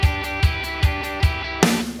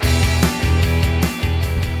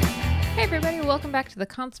welcome back to the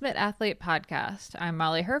Consummate Athlete Podcast. I'm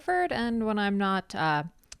Molly Herford, and when I'm not,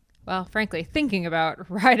 frankly, thinking about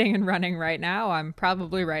riding and running right now, I'm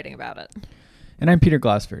probably writing about it. And I'm Peter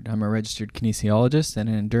Glassford. I'm a registered kinesiologist and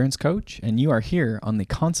an endurance coach, and you are here on the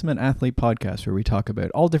Consummate Athlete Podcast, where we talk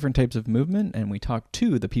about all different types of movement, and we talk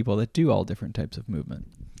to the people that do all different types of movement.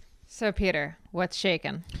 So, Peter, what's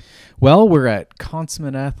shaking? Well, we're at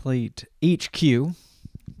Consummate Athlete HQ.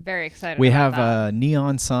 Very excited We about have that. a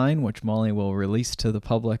neon sign, which Molly will release to the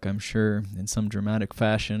public, I'm sure, in some dramatic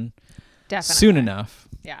fashion. Definitely. Soon enough.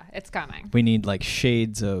 Yeah, it's coming. We need like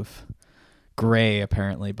shades of gray,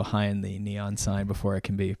 apparently, behind the neon sign before it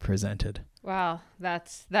can be presented. Well,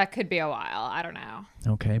 that could be a while. I don't know.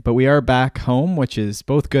 Okay, but we are back home, which is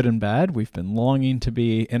both good and bad. We've been longing to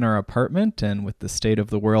be in our apartment, and with the state of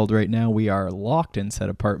the world right now, we are locked in said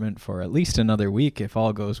apartment for at least another week if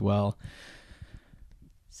all goes well.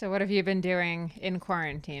 So what have you been doing in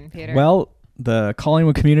quarantine, Peter? Well, the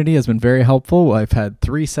Collingwood community has been very helpful. I've had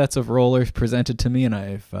 3 sets of rollers presented to me, and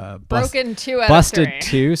I've broken 2 out busted of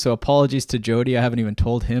 3. 2. So apologies to Jody. I haven't even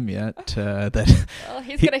told him yet that. Well,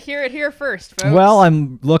 he's gonna hear it here first, folks. Well,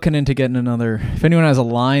 I'm looking into getting another. If anyone has a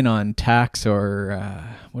line on Tax or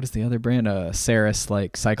what is the other brand? Ceres,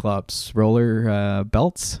 like Cyclops roller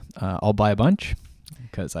belts. I'll buy a bunch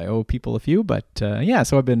because I owe people a few. But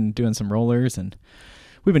so I've been doing some rollers and.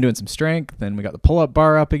 We've been doing some strength, and we got the pull-up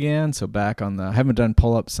bar up again. So back on I haven't done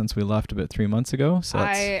pull-ups since we left about 3 months ago. So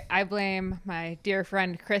I blame my dear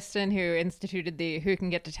friend Kristen, who instituted the Who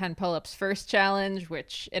Can Get to 10 Pull-Ups First challenge,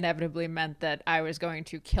 which inevitably meant that I was going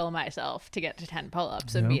to kill myself to get to 10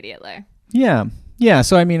 pull-ups immediately. Yeah.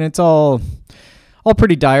 So I mean, it's all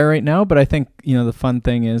pretty dire right now, but I think, the fun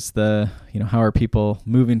thing is how are people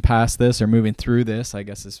moving past this or moving through this? I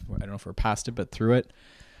guess I don't know if we're past it, but through it.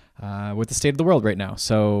 With the state of the world right now.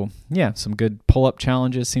 So, some good pull-up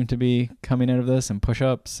challenges seem to be coming out of this, and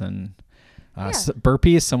push-ups and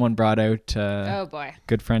burpees. Someone brought out oh boy,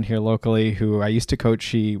 good friend here locally who I used to coach.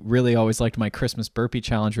 She really always liked my Christmas burpee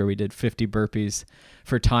challenge where we did 50 burpees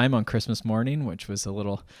for time on Christmas morning, which was a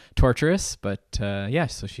little torturous. But,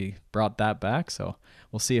 so she brought that back. So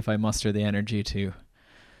we'll see if I muster the energy to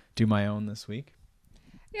do my own this week.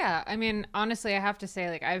 Yeah, I mean, honestly, I have to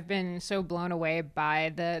say, I've been so blown away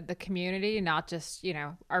by the community, not just,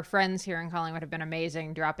 our friends here in Collingwood have been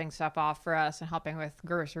amazing, dropping stuff off for us and helping with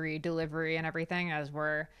grocery delivery and everything as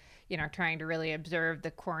we're, trying to really observe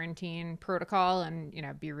the quarantine protocol and,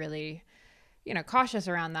 be really, cautious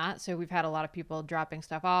around that. So we've had a lot of people dropping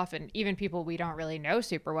stuff off, and even people we don't really know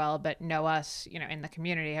super well, but know us, in the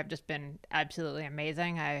community have just been absolutely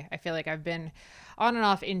amazing. I feel like I've been on and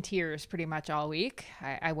off in tears pretty much all week.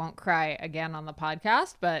 I won't cry again on the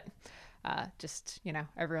podcast, but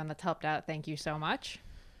everyone that's helped out, thank you so much.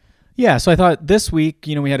 Yeah, so I thought this week,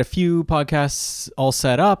 we had a few podcasts all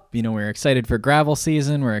set up. We're excited for gravel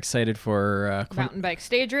season. We're excited for mountain bike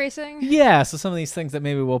stage racing. Yeah, so some of these things that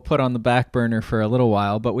maybe we'll put on the back burner for a little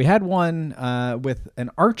while. But we had one with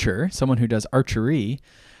an archer, someone who does archery.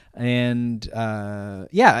 And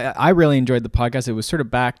I really enjoyed the podcast. It was sort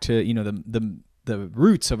of back to, the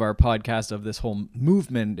roots of our podcast of this whole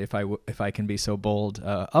movement, if I can be so bold,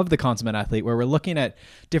 of the Consummate Athlete, where we're looking at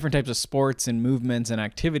different types of sports and movements and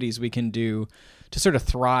activities we can do to sort of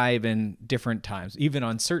thrive in different times, even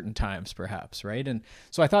uncertain times, perhaps, right? And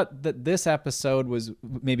so I thought that this episode was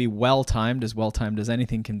maybe well-timed as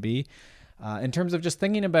anything can be. In terms of just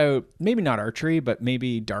thinking about maybe not archery, but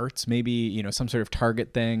maybe darts, maybe, some sort of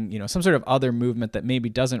target thing, some sort of other movement that maybe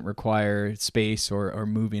doesn't require space or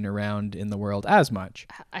moving around in the world as much.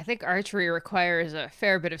 I think archery requires a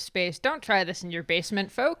fair bit of space. Don't try this in your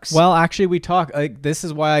basement, folks. Well, actually, we talk. This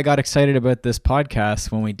is why I got excited about this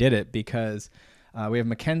podcast when we did it, because we have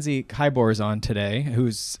Mackenzie Kieborz on today,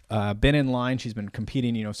 who's been in line. She's been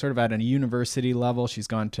competing, sort of at a university level. She's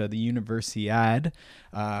gone to the Universiade,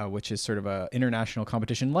 which is sort of a international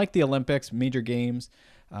competition like the Olympics, major games,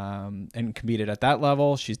 and competed at that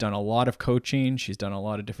level. She's done a lot of coaching. She's done a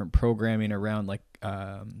lot of different programming around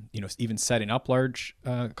even setting up large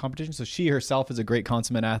competitions. So she herself is a great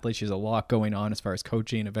consummate athlete. She has a lot going on as far as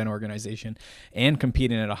coaching, event organization, and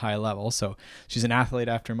competing at a high level. So she's an athlete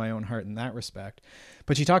after my own heart in that respect.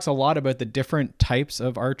 But she talks a lot about the different types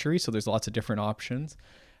of archery. So there's lots of different options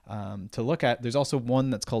to look at. There's also one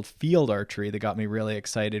that's called field archery that got me really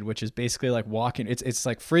excited, which is basically like walking. It's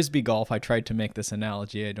like Frisbee golf. I tried to make this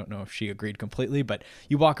analogy. I don't know if she agreed completely, but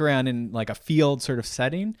you walk around in like a field sort of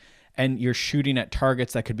setting and you're shooting at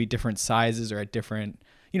targets that could be different sizes or at different,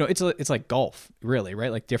 it's like golf really,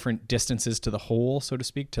 right? Like different distances to the hole, so to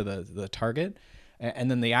speak, to the target. And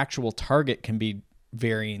then the actual target can be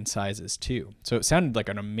varying sizes too. So it sounded like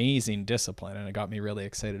an amazing discipline, and it got me really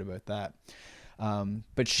excited about that.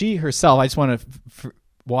 But she herself, I just want to,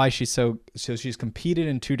 why she's so she's competed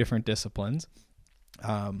in 2 different disciplines.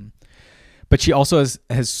 But she also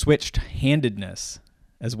has switched handedness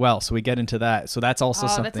as well. So we get into that. So that's also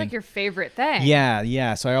something. That's like your favorite thing.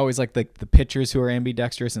 Yeah. So I always like the pitchers who are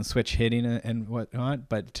ambidextrous and switch hitting and whatnot.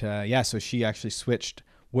 But so she actually switched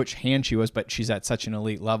which hand she was, but she's at such an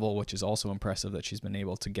elite level, which is also impressive that she's been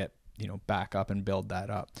able to get, back up and build that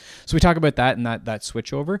up. So we talk about that and that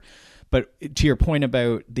switch over. But to your point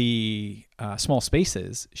about the small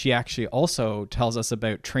spaces, she actually also tells us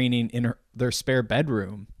about training in their spare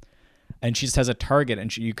bedroom. And she just has a target,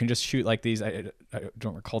 and you can just shoot like these. I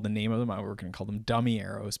don't recall the name of them. We're going to call them dummy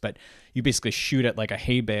arrows, but you basically shoot at like a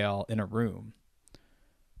hay bale in a room,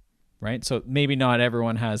 right? So maybe not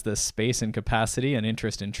everyone has this space and capacity and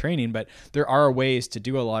interest in training, but there are ways to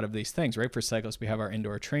do a lot of these things, right? For cyclists, we have our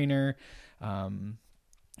indoor trainer.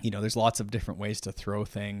 There's lots of different ways to throw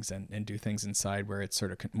things and do things inside where it's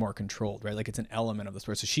sort of more controlled, right? Like it's an element of the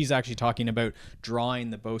sport. So she's actually talking about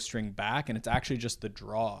drawing the bowstring back, and it's actually just the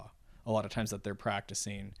draw a lot of times that they're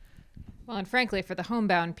practicing. Well, and frankly, for the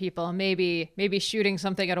homebound people, maybe shooting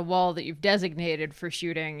something at a wall that you've designated for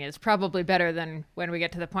shooting is probably better than when we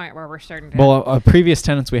get to the point where we're starting to... Well, previous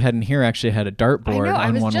tenants we had in here actually had a dartboard on one wall. I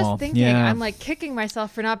was just thinking, I'm like kicking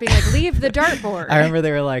myself for not being like, leave the dartboard. I remember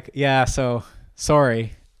they were like, yeah, so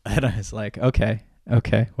sorry. And I was like, okay.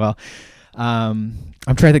 Well,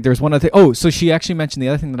 I'm trying to think. There was one other thing. Oh, so she actually mentioned the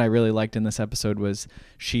other thing that I really liked in this episode was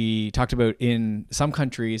she talked about in some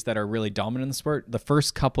countries that are really dominant in the sport, the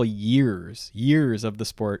first couple years of the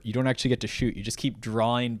sport, you don't actually get to shoot. You just keep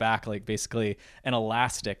drawing back like basically an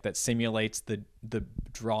elastic that simulates the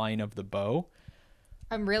drawing of the bow.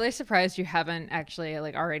 I'm really surprised you haven't actually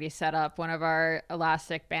like already set up one of our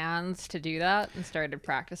elastic bands to do that and started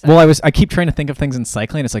practicing. Well, I keep trying to think of things in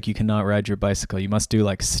cycling. It's like you cannot ride your bicycle. You must do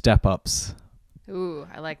like step ups. Ooh,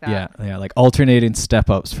 I like that. Yeah, like alternating step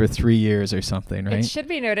ups for 3 years or something, right? It should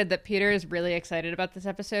be noted that Peter is really excited about this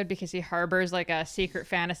episode because he harbors like a secret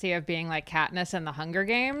fantasy of being like Katniss in the Hunger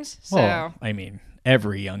Games. So well, I mean,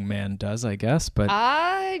 every young man does, I guess, but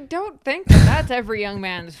I don't think that's every young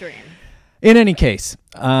man's dream. In any case,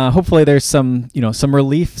 hopefully there's some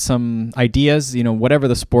relief, some ideas, whatever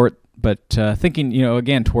the sport, but thinking,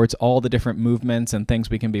 again, towards all the different movements and things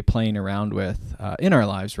we can be playing around with in our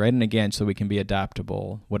lives, right? And again, so we can be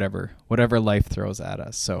adaptable, whatever life throws at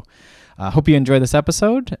us. So hope you enjoy this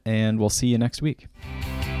episode, and we'll see you next week.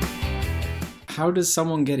 How does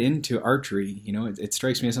someone get into archery? It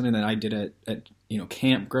strikes me as something that I did at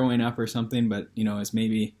camp growing up or something, but, as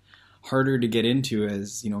maybe harder to get into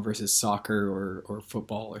as, versus soccer or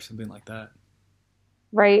football or something like that.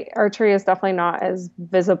 Right. Archery is definitely not as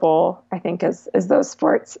visible, I think, as those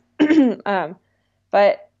sports.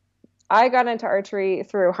 But I got into archery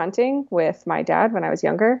through hunting with my dad when I was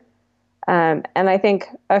younger. And I think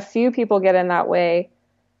a few people get in that way,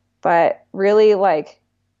 but really like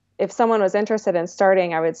if someone was interested in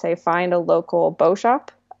starting, I would say find a local bow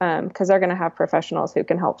shop, because they're going to have professionals who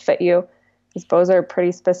can help fit you. These bows are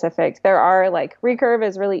pretty specific. There are like recurve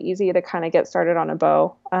is really easy to kind of get started on a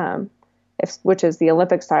bow, which is the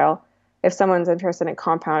Olympic style. If someone's interested in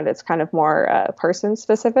compound, it's kind of more person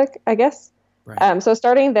specific, I guess. Right. So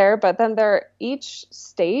starting there, but then each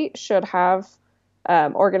state should have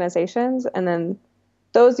organizations, and then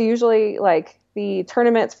those usually like the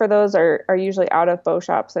tournaments for those are usually out of bow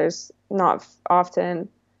shops. There's not often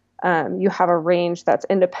you have a range that's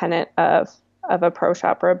independent of a pro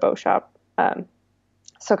shop or a bow shop.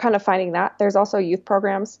 So kind of finding that. There's also youth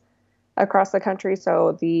programs across the country.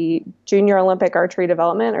 So the Junior Olympic Archery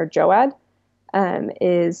Development, or JOAD,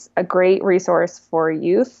 is a great resource for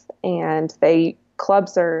youth, and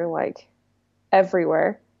clubs are like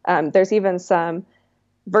everywhere. There's even some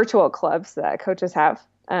virtual clubs that coaches have.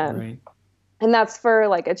 Right. And that's for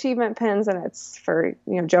like achievement pins, and it's for,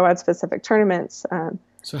 JOAD specific tournaments.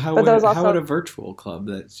 So how would a virtual club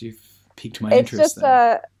that you've piqued my interest? It's just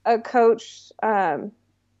a coach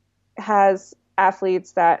has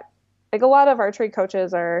athletes that, like, a lot of archery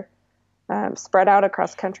coaches are spread out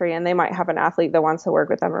across country, and they might have an athlete that wants to work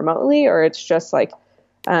with them remotely, or it's just like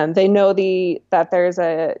they know that there's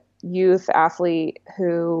a youth athlete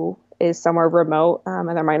who is somewhere remote, and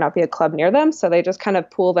there might not be a club near them, so they just kind of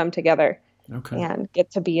pool them together and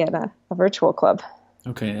get to be in a virtual club.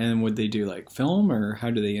 Okay, and would they do like film, or how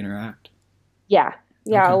do they interact? Yeah,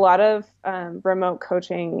 okay. A lot of remote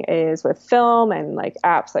coaching is with film and like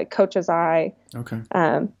apps like Coach's Eye. Okay.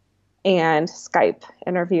 And Skype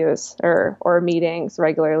interviews or meetings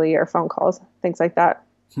regularly, or phone calls, things like that.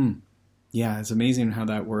 Yeah, it's amazing how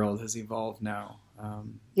that world has evolved now.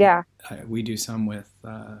 Yeah. We do some with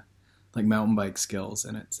like mountain bike skills,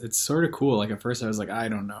 and it's sort of cool. Like at first I was like, I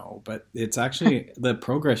don't know, but it's actually the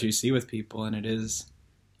progress you see with people, and it is,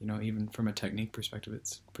 even from a technique perspective,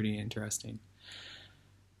 it's pretty interesting.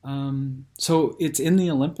 So it's in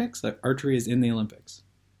the Olympics? Like archery is in the Olympics?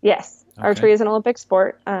 Yes. Okay. Archery is an Olympic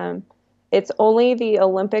sport. It's only the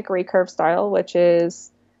Olympic recurve style, which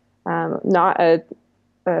is not a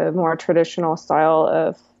more traditional style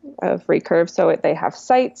of recurve. So they have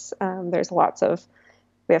sights.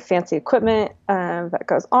 We have fancy equipment that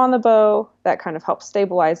goes on the bow that kind of helps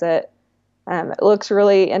stabilize it. It looks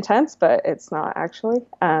really intense, but it's not actually.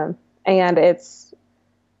 And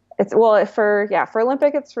for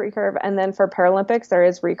Olympic it's recurve, and then for Paralympics there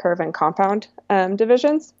is recurve and compound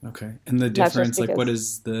divisions. Okay, and the difference, like, what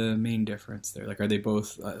is the main difference there? Like, are they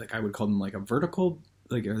both like I would call them like a vertical?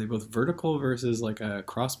 Like, are they both vertical versus like a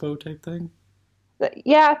crossbow type thing?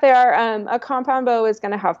 Yeah, they are. A compound bow is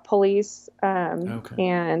going to have pulleys, Okay.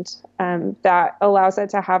 and that allows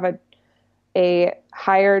it to have a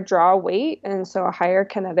higher draw weight, and so a higher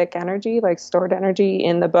kinetic energy, like stored energy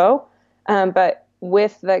in the bow. But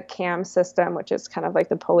with the cam system, which is kind of like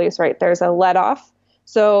the pulleys, right, there's a let off.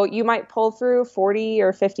 So you might pull through 40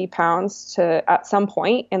 or 50 pounds at some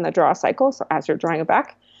point in the draw cycle, so as you're drawing it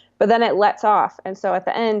back, but then it lets off. And so at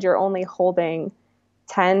the end, you're only holding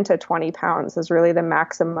 10 to 20 pounds is really the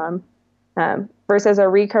maximum, versus a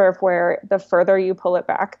recurve where the further you pull it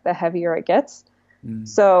back, the heavier it gets.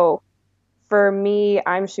 So for me,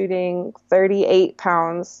 I'm shooting 38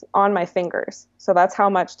 pounds on my fingers. So that's how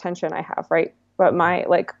much tension I have, right? But my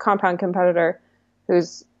compound competitor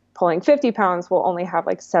who's pulling 50 pounds will only have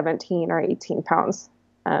 17 or 18 pounds.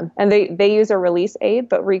 And they use a release aid,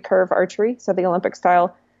 but recurve archery, so the Olympic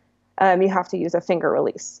style, you have to use a finger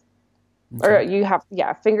release. Okay. Or you have,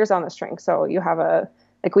 fingers on the string. So you have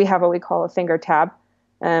we have what we call a finger tab,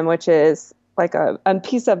 which is like a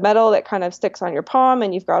piece of metal that kind of sticks on your palm,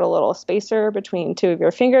 and you've got a little spacer between two of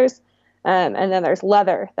your fingers. And then there's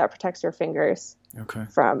leather that protects your fingers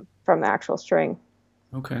from the actual string.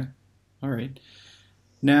 Okay. All right.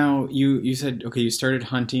 Now you said, okay, you started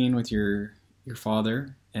hunting with your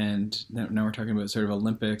father, and now we're talking about sort of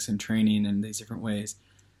Olympics and training and these different ways.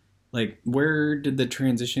 Like, where did the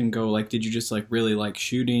transition go? Like, did you just really like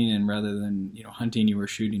shooting, and rather than, hunting, you were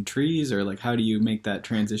shooting trees? Or how do you make that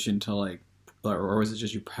transition to or was it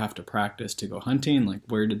just you have to practice to go hunting? Like,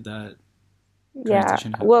 where did that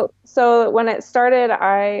transition happen? Well, so when it started,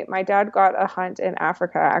 my dad got a hunt in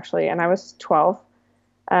Africa actually, and I was 12.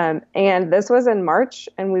 And this was in March,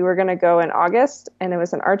 and we were going to go in August, and it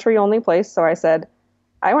was an archery only place. So I said,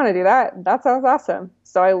 I want to do that. That sounds awesome.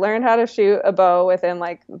 So I learned how to shoot a bow within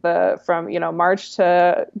from March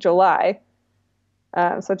to July.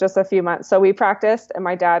 So just a few months. So we practiced, and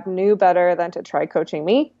my dad knew better than to try coaching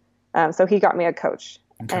me. So he got me a coach.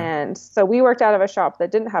 Okay. And so we worked out of a shop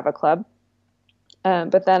that didn't have a club.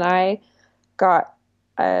 But then I got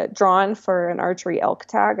drawn for an archery elk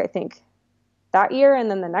tag, I think that year,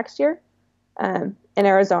 and then the next year in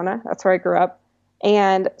Arizona. That's where I grew up.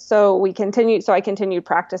 And so I continued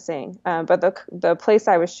practicing, but the place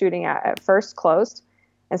I was shooting at first closed.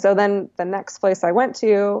 And so then the next place I went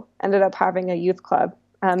to ended up having a youth club.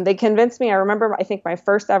 They convinced me. I remember, I think my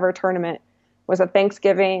first ever tournament was a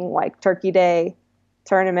Thanksgiving, Turkey Day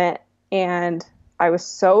tournament. And I was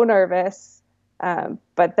so nervous.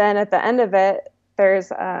 But then at the end of it,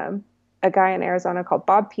 there's a guy in Arizona called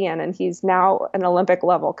Bob Pian, and he's now an Olympic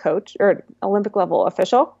level coach or Olympic level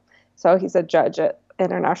official. So he's a judge at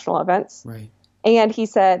international events. Right. And he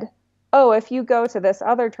said, oh, if you go to this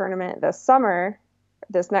other tournament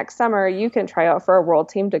this next summer, you can try out for a world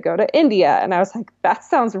team to go to India. And I was like, that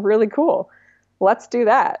sounds really cool. Let's do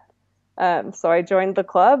that. So I joined the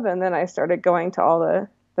club, and then I started going to all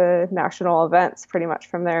the national events pretty much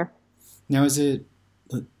from there. Now, is it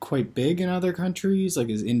quite big in other countries?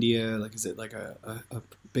 Is India, is it a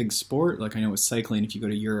big sport? I know with cycling, if you go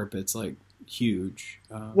to Europe, it's huge.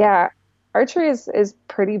 Archery is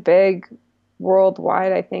pretty big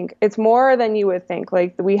worldwide. I think it's more than you would think.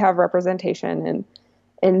 We have representation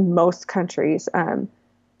in most countries.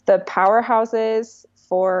 The powerhouses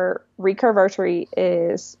for recurve archery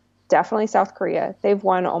is definitely South Korea. They've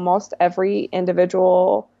won almost every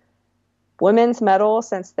individual women's medal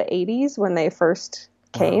since the 80s when they first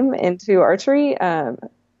came into archery.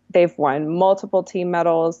 They've won multiple team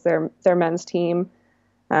medals. Their men's team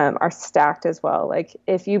are stacked as well.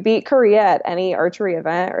 If you beat Korea at any archery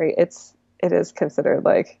event, right, it is considered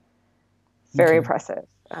very impressive.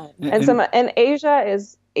 And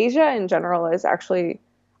Asia in general is actually,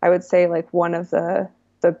 I would say, one of the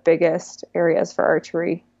the biggest areas for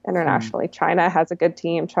archery internationally. China has a good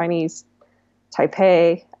team, Chinese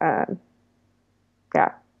Taipei.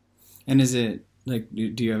 Yeah. And is it like,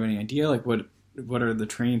 do you have any idea like what are the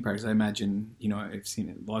training practices? I imagine, I've seen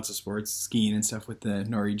it, lots of sports, skiing and stuff with the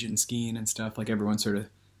Norwegian skiing and stuff. Like everyone sort of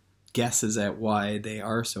guesses at why they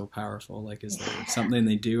are so powerful. Like, is there something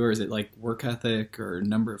they do, or is it like work ethic or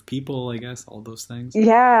number of people, I guess, all those things?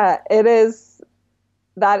 Yeah, it is.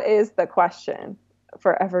 That is the question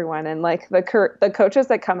for everyone. And like the coaches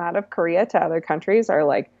that come out of Korea to other countries are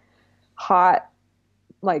like hot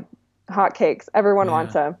cakes. Everyone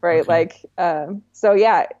wants them, right? Okay. So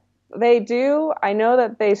yeah, they do. I know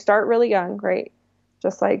that they start really young, right?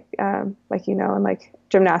 Just like and like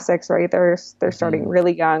gymnastics, right? They're starting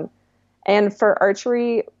really young. And for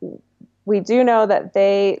archery, we do know that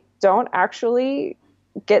they don't actually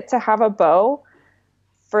get to have a bow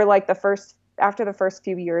for like after the first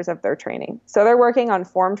few years of their training. So they're working on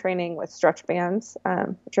form training with stretch bands,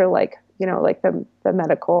 which are like the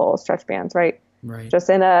medical stretch bands, right? Right. Just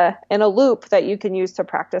in a loop that you can use to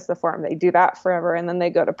practice the form. They do that forever, and then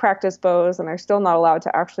they go to practice bows, and they're still not allowed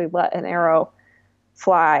to actually let an arrow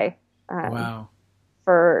fly. Wow.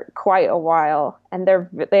 For quite a while. And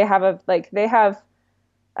they have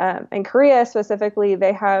in Korea specifically,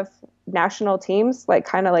 they have national teams, like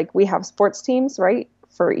kind of like we have sports teams, right,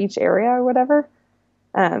 for each area or whatever.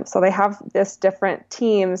 So they have this different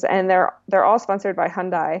teams, and they're all sponsored by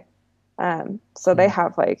Hyundai. So they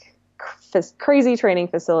have like crazy training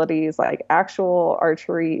facilities, like actual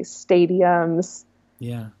archery stadiums.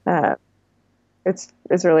 Yeah. It's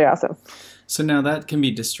really awesome. So now that can be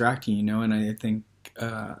distracting, and I think,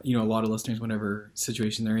 a lot of listeners, whatever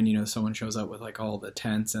situation they're in, someone shows up with like all the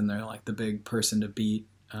tents and they're like the big person to beat.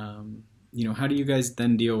 How do you guys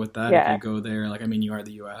then deal with that if you go there? Like, I mean, you are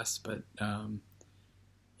the U.S., but, in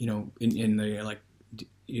the like,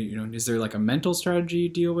 is there like a mental strategy you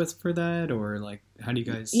deal with for that, or like, how do you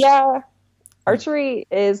guys? Yeah, archery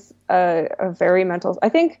is a very mental. I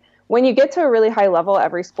think when you get to a really high level,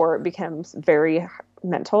 every sport becomes very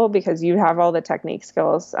mental because you have all the technique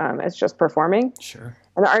skills. It's just performing. Sure.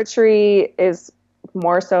 And archery is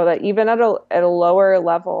more so that even at a lower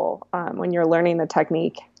level, when you're learning the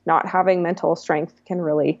technique, not having mental strength can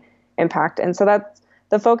really impact. And so that's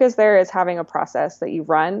the focus there, is having a process that you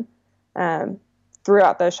run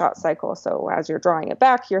throughout the shot cycle. So as you're drawing it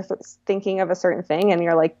back, you're thinking of a certain thing, and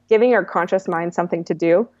you're like giving your conscious mind something to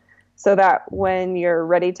do, so that when you're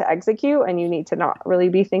ready to execute and you need to not really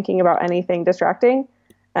be thinking about anything distracting,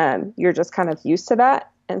 you're just kind of used to that.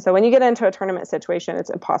 And so when you get into a tournament situation, it's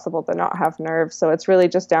impossible to not have nerves. So it's really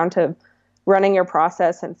just down to running your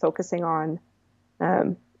process and focusing on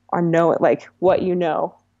like what you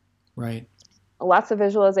know. Right. Lots of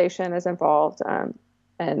visualization is involved.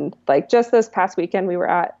 And like just this past weekend, we were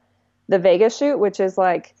at the Vegas shoot, which is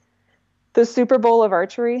like the Super Bowl of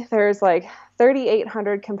archery. There's like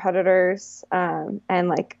 3,800 competitors and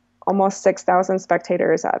like almost 6,000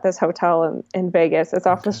 spectators at this hotel in Vegas. It's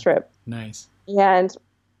off the Strip. Nice. And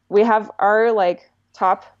we have our like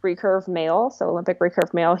top recurve male, so Olympic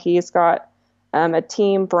recurve male. He's got a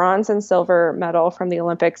team bronze and silver medal from the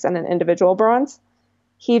Olympics and an individual bronze.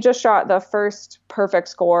 He just shot the first perfect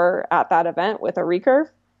score at that event with a recurve,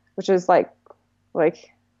 which is like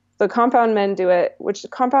the compound men do it, which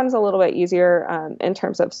compound is a little bit easier in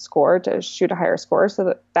terms of score, to shoot a higher score,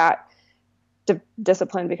 so that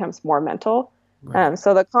discipline becomes more mental. Right.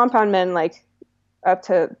 So the compound men, like up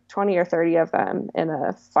to 20 or 30 of them in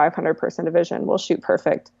a 500 person division, will shoot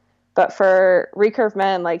perfect. But for recurve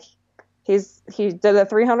men, like he did a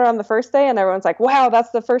 300 on the first day, and everyone's like, "Wow,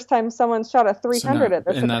 that's the first time someone shot a 300 at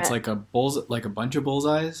this event." And that's like a bunch of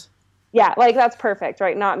bullseyes. Yeah, like that's perfect,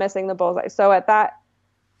 right? Not missing the bullseye. So at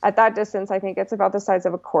that distance, I think it's about the size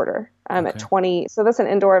of a quarter. At 20, so that's an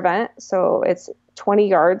indoor event, so it's 20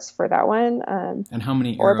 yards for that one. And how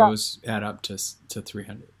many arrows add up to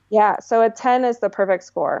 300? Yeah, so a 10 is the perfect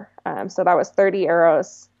score. So that was 30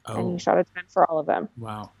 arrows, and he shot a 10 for all of them.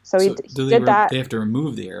 Wow. So he did that. They have to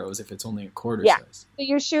remove the arrows if it's only a quarter size. So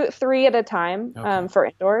you shoot 3 at a time for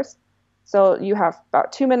indoors. So you have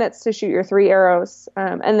about 2 minutes to shoot your 3 arrows,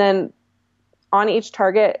 and then on each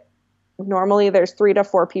target, normally there's 3 to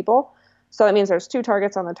 4 people. So that means there's 2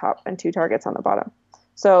 targets on the top and 2 targets on the bottom.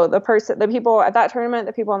 So the people at that tournament,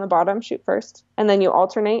 the people on the bottom shoot first, and then you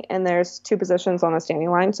alternate, and there's 2 positions on the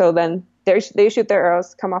standing line. So then they shoot their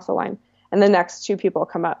arrows, come off the line, and the next 2 people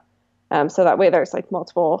come up. So that way there's like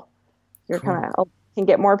multiple, can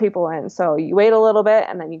get more people in. So you wait a little bit,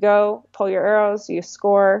 and then you go pull your arrows, you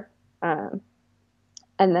score, and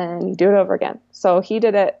then you do it over again. So he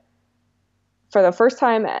did it for the first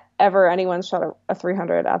time ever, anyone shot a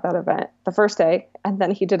 300 at that event the first day. And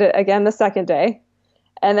then he did it again the second day.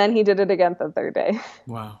 And then he did it again the third day.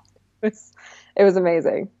 Wow. It was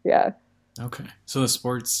amazing. Yeah. Okay. So the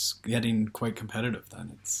sport's getting quite competitive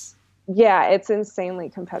then. Yeah, it's insanely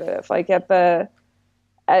competitive. Like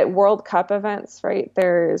at World Cup events, right,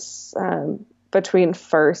 there's between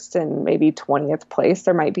first and maybe 20th place,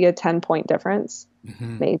 there might be a 10-point difference,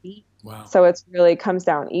 maybe. Wow. So it's really comes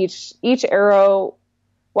down each arrow.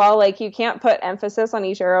 While like you can't put emphasis on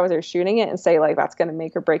each arrow as you're shooting it and say like that's going to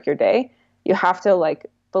make or break your day, you have to like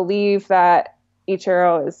believe that each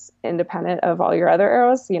arrow is independent of all your other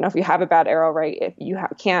arrows. You know, if you have a bad arrow, right, if you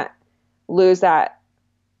can't lose that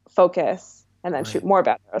focus and then shoot more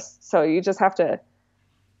bad arrows. So you just have to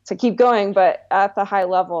keep going. But at the high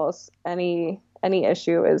levels, any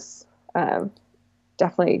issue is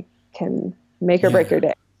definitely can make or break your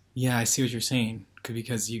day. Yeah, I see what you're saying,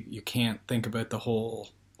 because you can't think about the whole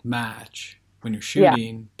match when you're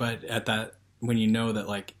shooting, but at that, when you know that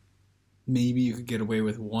like maybe you could get away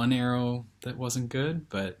with one arrow that wasn't good,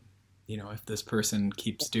 but you know, if this person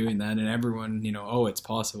keeps doing that and everyone, you know, oh, it's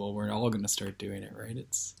possible, we're all going to start doing it, right?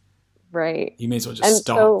 It's right. You may as well just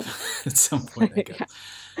stop at some point, I guess.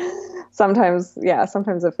 Sometimes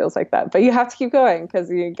it feels like that, but you have to keep going because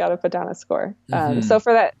you got to put down a score. So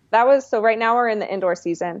for so right now we're in the indoor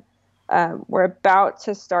season. We're about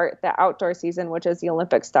to start the outdoor season, which is the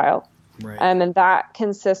Olympic style. Right. And that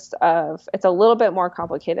consists of, it's a little bit more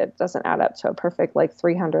complicated. It doesn't add up to a perfect like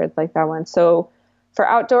 300 like that one. So for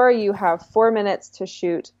outdoor, you have 4 minutes to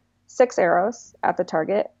shoot 6 arrows at the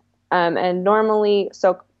target. And normally,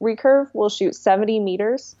 so recurve will shoot 70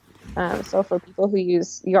 meters. So for people who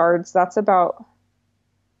use yards, that's about,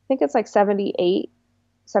 I think it's like 78,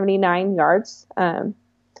 79 yards. And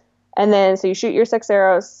then, so you shoot your 6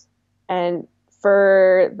 arrows, and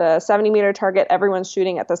for the 70-meter target, everyone's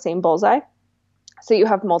shooting at the same bullseye. So you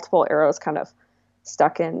have multiple arrows kind of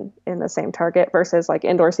stuck in the same target versus like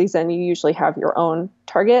indoor season, you usually have your own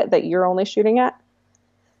target that you're only shooting at.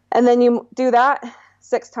 And then you do that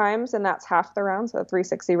 6 times, and that's half the round, so a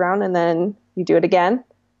 360 round, and then you do it again.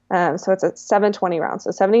 So it's a 720 round.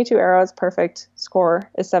 So 72 arrows, perfect score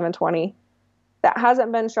is 720. That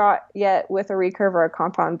hasn't been shot yet with a recurve or a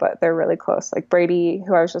compound, but they're really close. Like Brady,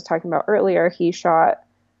 who I was just talking about earlier, he shot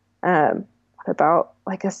about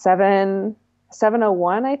like a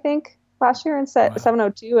 701, I think, last year, and set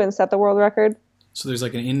 702 and set the world record. So there's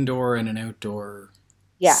like an indoor and an outdoor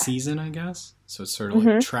season, I guess. So it's sort of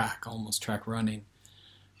like almost track running.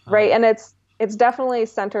 Right, and it's definitely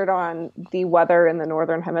centered on the weather in the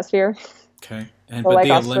northern hemisphere. Okay, and so but like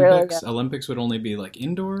the Olympics would only be like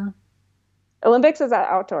indoor. Olympics is at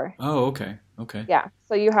outdoor. Oh, okay. Yeah,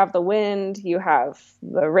 so you have the wind, you have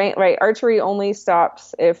the rain. Right, archery only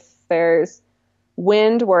stops if there's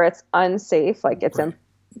wind where it's unsafe, like it's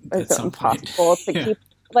impossible to keep.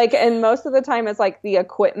 Like, and most of the time, it's like the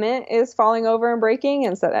equipment is falling over and breaking,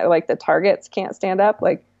 and so like the targets can't stand up.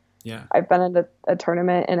 Like, I've been in a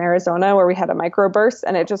tournament in Arizona where we had a microburst,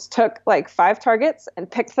 and it just took like 5 targets and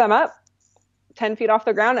picked them up 10 feet off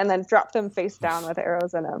the ground and then dropped them face down with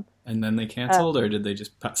arrows in them. And then they canceled, or did they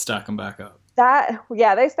just stack them back up?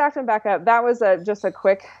 They stacked them back up. That was just a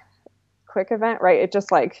quick event, right? It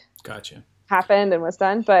just like happened and was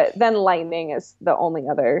done. But then lightning is the only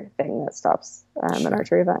other thing that stops an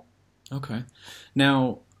archery event. Okay.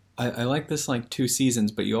 Now, I like this like 2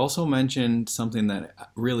 seasons, but you also mentioned something that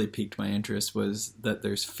really piqued my interest, was that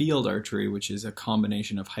there's field archery, which is a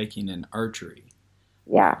combination of hiking and archery.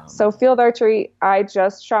 Yeah. So field archery, I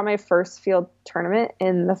just shot my first field tournament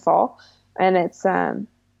in the fall, and it's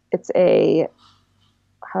a,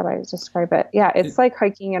 how do I describe it? Yeah, it's like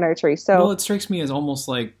hiking and archery. So well, it strikes me as almost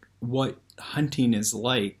like what hunting is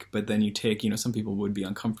like, but then you take, some people would be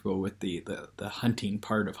uncomfortable with the hunting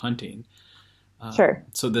part of hunting. Sure.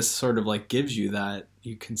 So this sort of like gives you that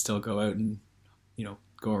you can still go out and,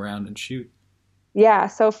 go around and shoot. Yeah.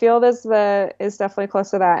 So field is definitely close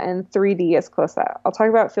to that, and 3D is close to that. I'll talk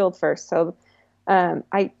about field first. So, I'm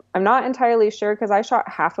not entirely sure because I shot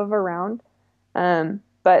half of a round.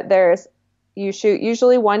 But you shoot,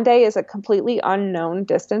 usually one day is a completely unknown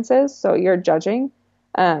distances. So you're judging.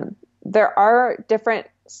 There are different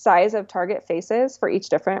size of target faces for each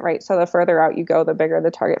different, right? So the further out you go, the bigger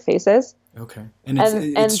the target face is. Okay. And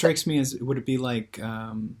it strikes me as, would it be like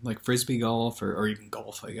Frisbee golf or even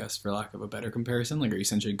golf, I guess, for lack of a better comparison? Like, are you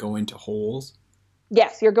essentially going to holes?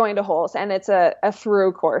 Yes, you're going to holes, and it's a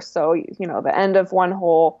through course. So, the end of one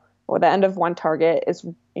hole or the end of one target is,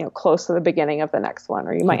 close to the beginning of the next one,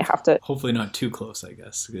 or you might have to. Hopefully not too close, I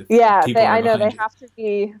guess. Yeah, I know they have to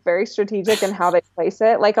be very strategic in how they place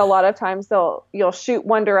it. Like a lot of times you'll shoot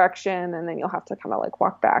one direction and then you'll have to kind of like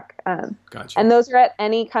walk back. Gotcha. And those are at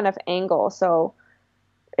any kind of angle. So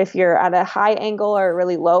if you're at a high angle or a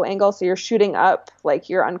really low angle, so you're shooting up, like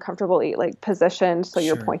you're uncomfortably like positioned, so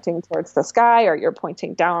you're pointing towards the sky or you're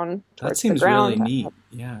pointing down towards the ground. That seems really neat.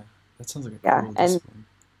 Yeah, that sounds like a cool discipline.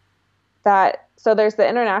 So there's the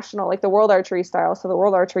international, like the World Archery style. So the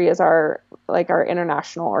World Archery is our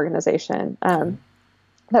international organization.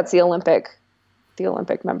 That's the Olympic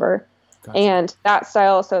member. Gotcha. And that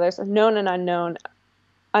style, so there's known and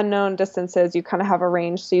unknown distances. You kind of have a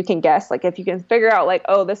range, so you can guess, like if you can figure out like,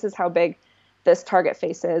 oh, this is how big this target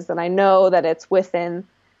face is, then I know that it's within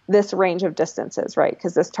this range of distances, right?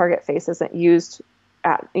 Because this target face isn't used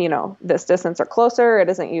at, this distance or closer. It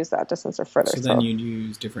isn't used that distance or further. So then you'd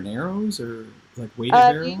use different arrows or like weighted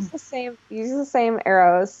arrows? Use the same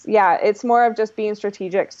arrows. Yeah, it's more of just being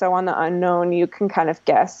strategic. So on the unknown, you can kind of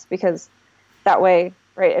guess, because that way,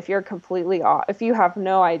 right, if you're completely off, if you have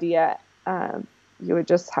no idea, you would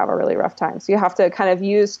just have a really rough time. So you have to kind of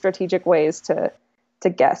use strategic ways to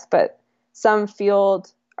guess. But some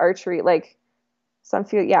field archery, some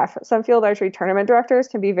field archery tournament directors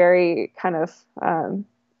can be very kind of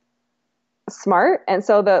smart. And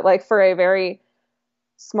so that, like, for a very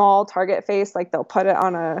small target face, like they'll put it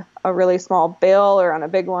on a really small bail or on a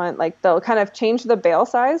big one, like they'll kind of change the bail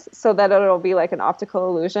size so that it'll be like an optical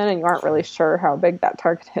illusion and you aren't really sure how big that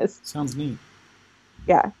target is. Sounds neat.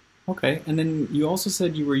 Yeah. Okay. And then you also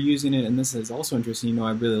said you were using it, and this is also interesting,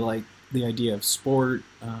 I really like the idea of sport,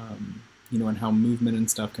 and how movement and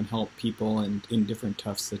stuff can help people and in different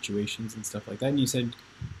tough situations and stuff like that. And you said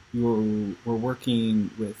you were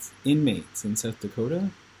working with inmates in South Dakota?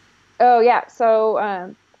 Oh, yeah. So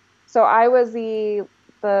I was the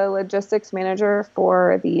logistics manager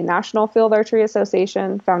for the National Field Archery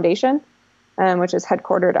Association Foundation, which is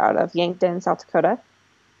headquartered out of Yankton, South Dakota.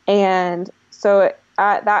 And so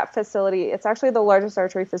at that facility, it's actually the largest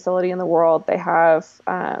archery facility in the world. They have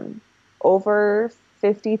over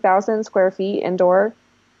 50,000 square feet indoor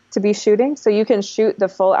to be shooting. So you can shoot the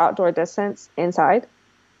full outdoor distance inside.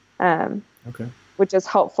 Okay. Which is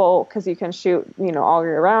helpful because you can shoot, all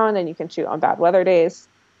year round, and you can shoot on bad weather days,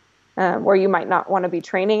 where you might not want to be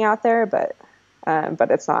training out there, but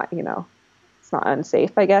it's not, it's not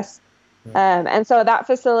unsafe, I guess. Right. And so that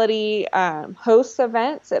facility hosts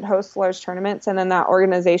events, it hosts large tournaments, and then that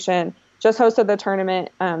organization just hosted the tournament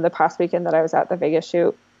the past weekend that I was at, the Vegas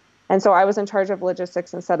shoot. And so I was in charge of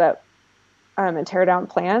logistics and setup and tear down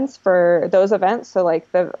plans for those events. So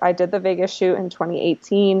I did the Vegas shoot in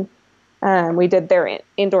 2018. We did their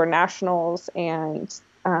indoor nationals and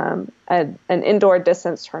an indoor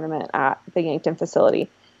distance tournament at the Yankton facility.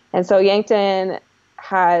 And so Yankton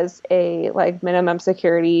has a minimum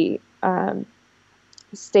security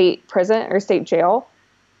state prison or state jail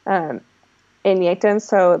in Yankton.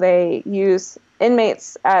 So they use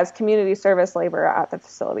inmates as community service labor at the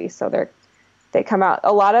facility. So they come out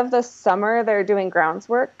a lot of the summer. They're doing grounds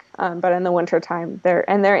work, but in the wintertime they're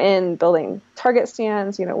in building target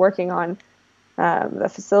stands, working on the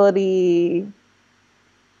facility.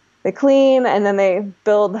 They clean and then they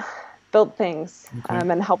build things. Okay.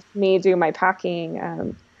 And helped me do my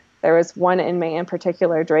packing. There was one inmate in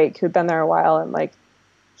particular, Drake, who'd been there a while, and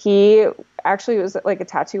he actually was a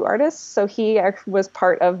tattoo artist. So he was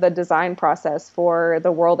part of the design process for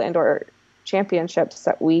the World Indoor Championships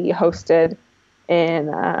that we hosted in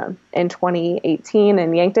 2018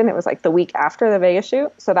 in Yankton. It was the week after the Vegas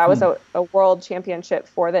shoot. So that was a world championship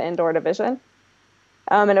for the indoor division.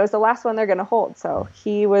 And it was the last one they're going to hold. So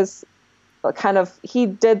he was he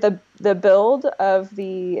did the build of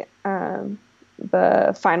the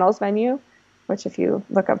finals venue, which if you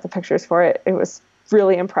look up the pictures for it, it was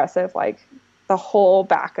really impressive. The whole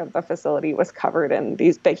back of the facility was covered in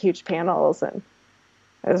these big, huge panels, and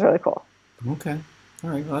it was really cool. Okay. All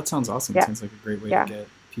right. Well, that sounds awesome. Yeah. It sounds like a great way to get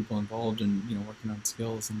people involved and, working on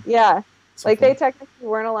skills. And they technically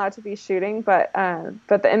weren't allowed to be shooting, but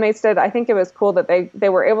the inmates did. I think it was cool that they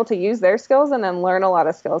were able to use their skills and then learn a lot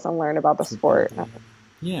of skills and learn about the sport. And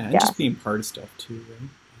just being part of stuff too, right?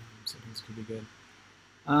 So things could be good.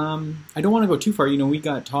 I don't want to go too far. We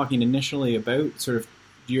got talking initially about sort of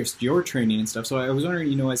your training and stuff. So I was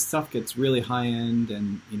wondering, as stuff gets really high end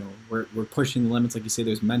and, we're pushing the limits, like you say,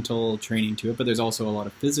 there's mental training to it, but there's also a lot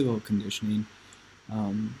of physical conditioning.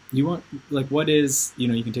 What is,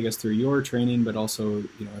 you can take us through your training, but also, I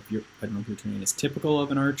don't know if your training is typical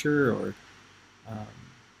of an archer or,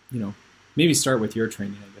 maybe start with your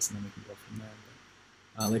training, I guess, and then we can go from there.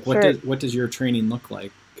 Like Sure. what does your training look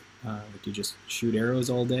like? Like you just shoot arrows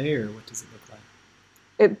all day, or what does it look like?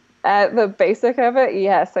 It at the basic of it,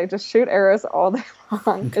 yes, I just shoot arrows all day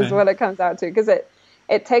long is Okay. what it comes out to because it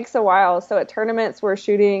takes a while. So at tournaments, we're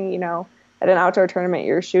shooting, at an outdoor tournament,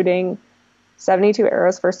 you're shooting 72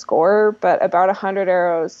 arrows for score, but about 100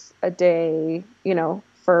 arrows a day,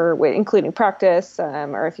 for including practice,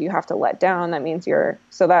 or if you have to let down, that means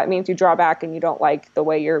you draw back and you don't like the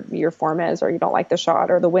way your form is, or you don't like the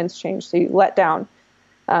shot, or the wind's changed, so you let down,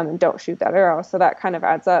 and don't shoot that arrow. So that kind of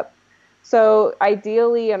adds up. So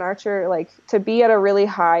ideally, an archer, like to be at a really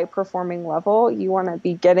high performing level, you want to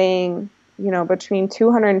be getting, between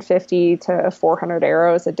 250 to 400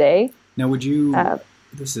 arrows a day. Now, would you? Uh,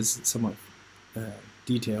 This is somewhat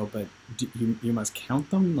detailed, but you must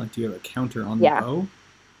count them. Like, do you have a counter on the Yeah. bow?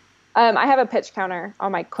 I have a pitch counter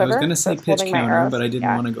on my I quiver. was going to say that's pitch holding my counter, arrows. but I didn't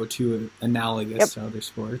Yeah. want to go too analogous Yep. to other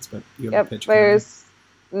sports. But you have Yep. a pitch counter. There's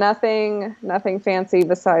nothing fancy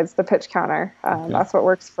besides the pitch counter. Okay. That's what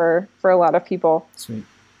works for a lot of people. Sweet.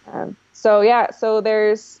 So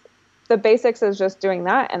there's the basics is just doing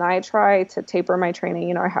that, and I try to taper my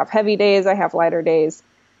training. I have heavy days, I have lighter days,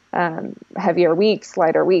 heavier weeks,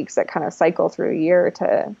 lighter weeks that kind of cycle through a year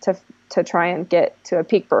to try and get to a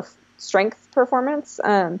peak strength performance.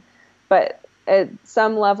 But at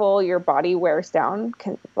some level, your body wears down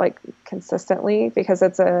consistently because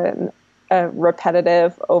it's a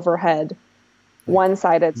repetitive overhead,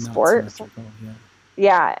 one-sided Not sport. symmetrical, yeah.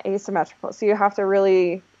 Yeah, asymmetrical. So you have to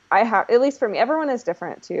really, at least for me, everyone is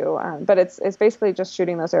different too. But it's basically just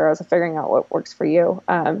shooting those arrows and figuring out what works for you.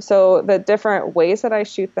 So the different ways that I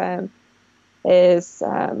shoot them is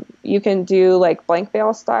you can do like blank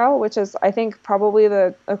bail style, which is, I think, probably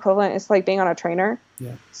the equivalent. It's like being on a trainer.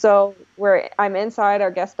 Yeah. So where I'm inside, our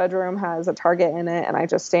guest bedroom has a target in it, and I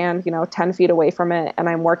just stand, 10 feet away from it, and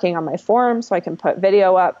I'm working on my form so I can put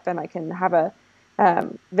video up, and I can have a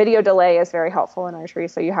video delay is very helpful in archery.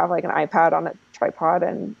 So you have like an iPad on a tripod,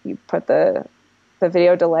 and you put the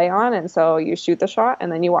video delay on, and so you shoot the shot,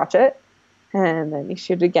 and then you watch it, and then you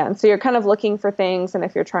shoot it again. So you're kind of looking for things, and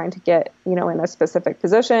if you're trying to get, in a specific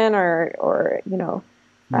position or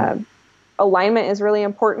alignment is really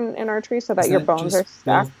important in archery so that your bones are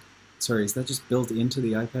stacked. Sorry, is that just built into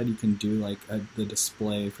the iPad? You can do like the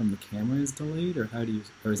display from the camera is delayed, or how do you?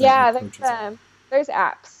 Or is Yeah, that there's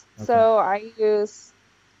apps. Okay. So I use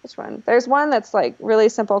which one? There's one that's like really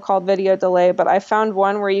simple called video delay, but I found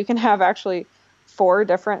one where you can have actually 4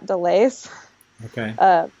 different delays. Okay.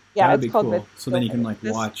 Yeah, That'd it's be called cool. video So then you can delay.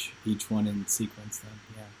 like watch each one in sequence. Then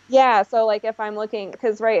yeah. Yeah, so like if I'm looking,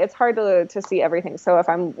 because it's hard to see everything. So if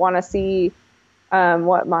I want to see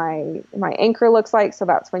what my anchor looks like, so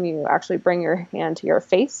that's when you actually bring your hand to your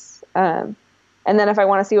face. And then if I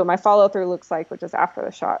want to see what my follow through looks like, which is after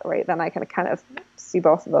the shot, right, then I can kind of see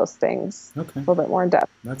both of those things Okay. a little bit more in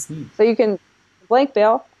depth. That's neat. So you can blank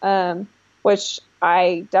bail, which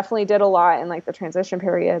I definitely did a lot in like the transition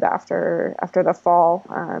period after the fall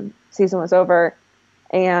season was over,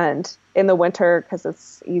 and in the winter because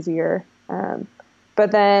it's easier.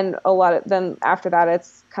 But then then after that,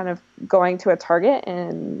 it's kind of going to a target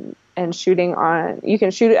and shooting on. You can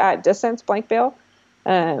shoot it at distance blank bail,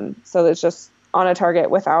 so it's just on a target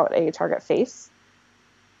without a target face.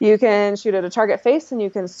 You can shoot at a target face and you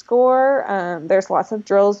can score. There's lots of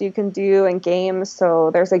drills you can do in games.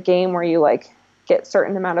 So there's a game where you like get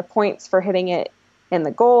certain amount of points for hitting it in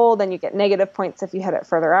the goal. Then you get negative points if you hit it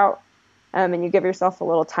further out. And you give yourself a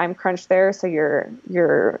little time crunch there. So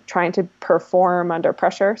you're trying to perform under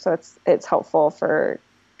pressure. So it's helpful for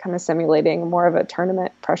kind of simulating more of a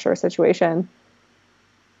tournament pressure situation.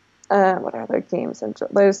 What other games?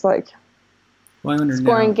 There's like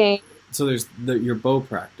scoring game. So there's your bow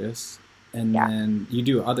practice, and Yeah. then you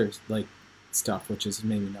do other like stuff, which is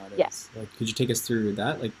maybe not as Yes. like. Could you take us through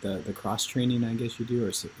that, like the cross training, I guess you do, or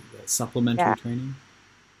the supplementary Yeah. training?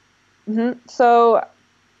 Mm-hmm. So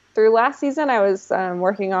through last season, I was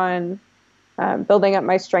working on building up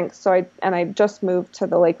my strength. So I just moved to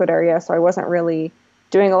the Lakewood area, so I wasn't really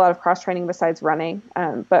doing a lot of cross training besides running.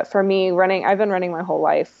 But for me, running, I've been running my whole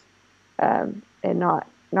life, and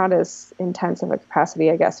not as intense of a capacity,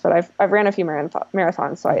 I guess. But I've ran a few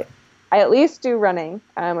marathons, so I at least do running,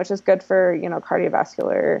 which is good for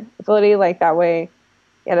cardiovascular ability. Like that way,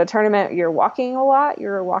 at a tournament, you're walking a lot.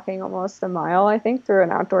 You're walking almost a mile, I think, through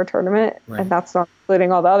an outdoor tournament, Right. and that's not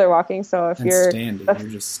including all the other walking. So if you're standing, you're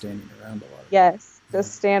just standing around a lot. yes,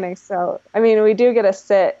 just standing. So I mean, we do get a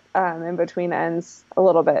sit in between ends a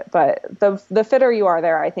little bit, but the fitter you are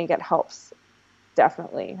there, I think it helps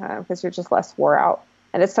definitely because you're just less wore out,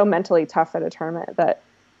 and it's so mentally tough at a tournament that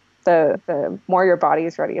the more your body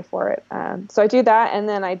is ready for it. So I do that. And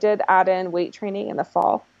then I did add in weight training in the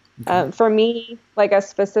fall. Okay. For me, like a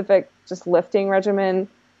specific just lifting regimen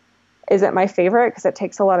isn't my favorite because it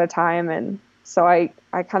takes a lot of time. And so I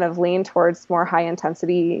kind of lean towards more high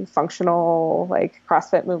intensity functional, like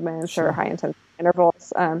CrossFit movements or high intensity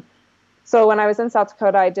intervals. So when I was in South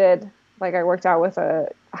Dakota, I worked out with a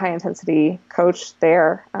high intensity coach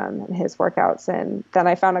there in his workouts. And then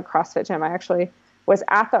I found a CrossFit gym. I actually was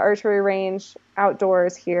at the archery range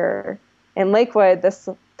outdoors here in Lakewood this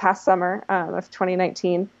past summer of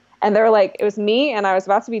 2019. And they're like, it was me and I was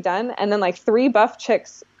about to be done. And then like 3 buff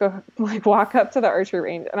chicks walk up to the archery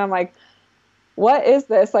range. And I'm like, what is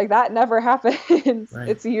this? Like that never happens. Right.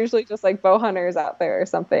 It's usually just like bow hunters out there or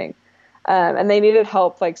something. And they needed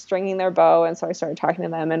help like stringing their bow. And so I started talking to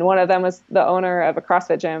them. And one of them was the owner of a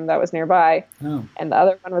CrossFit gym that was nearby. Oh. And the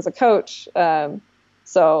other one was a coach.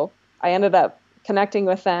 So I ended up connecting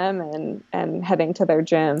with them and heading to their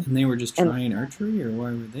gym. And they were just trying archery, or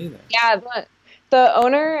why were they there? Yeah, the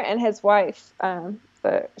owner and his wife,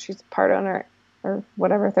 she's part owner or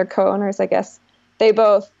whatever, they're co-owners, I guess. They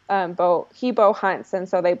both bow hunts, and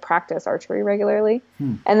so they practice archery regularly.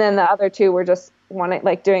 And then the other 2 were just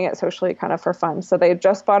doing it socially, kind of for fun. So they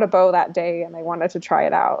just bought a bow that day, and they wanted to try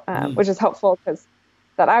it out, which is helpful because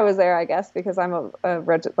that I was there, I guess, because I'm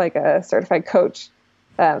a certified coach.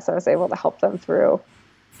 So I was able to help them through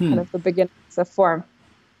kind of the beginnings of form.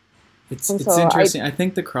 It's interesting. I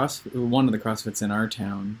think one of the CrossFits in our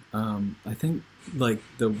town, I think like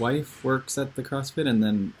the wife works at the CrossFit, and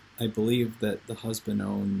then I believe that the husband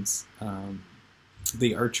owns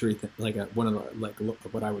the archery, one of the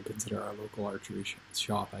what I would consider our local archery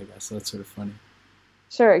shop, I guess. So that's sort of funny.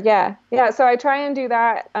 Sure. Yeah. So I try and do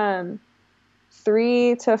that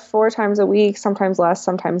 3 to 4 times a week, sometimes less,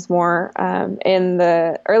 sometimes more.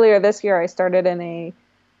 Earlier this year, I started in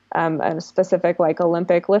a specific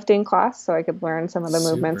Olympic lifting class, so I could learn some of the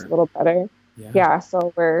movements a little better. Yeah.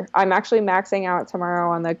 So I'm actually maxing out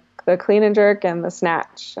tomorrow on the clean and jerk and the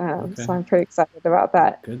snatch. So I'm pretty excited about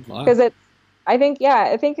that. Good luck. Because I think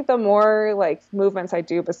the more movements I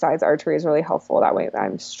do besides archery is really helpful. That way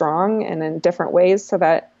I'm strong and in different ways so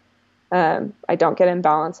that I don't get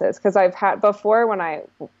imbalances. Because I've had before when I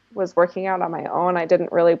was working out on my own, I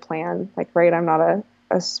didn't really plan, I'm not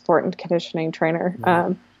a sport and conditioning trainer.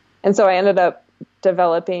 And so I ended up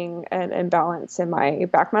developing an imbalance in my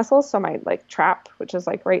back muscles. So my trap, which is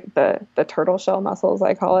the turtle shell muscles,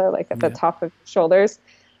 I call it, at the top of your shoulders.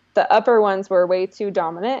 The upper ones were way too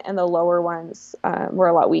dominant and the lower ones were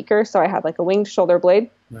a lot weaker. So I had a winged shoulder blade,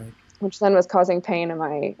 which then was causing pain in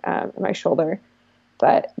my shoulder.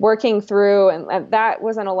 But working through, and that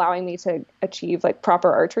wasn't allowing me to achieve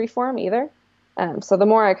proper archery form either. So the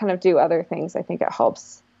more I kind of do other things, I think it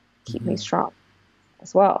helps keep me strong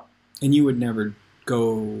as well. And you would never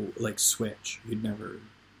go switch. You'd never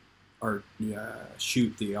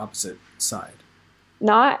shoot the opposite side.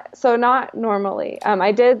 Not normally.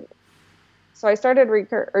 I did. So I started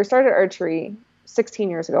archery 16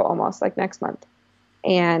 years ago, almost next month,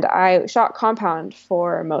 and I shot compound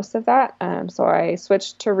for most of that. So I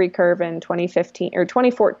switched to recurve in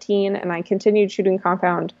 2014, and I continued shooting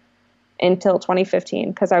compound until 2015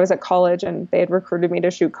 because I was at college and they had recruited me to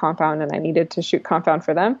shoot compound, and I needed to shoot compound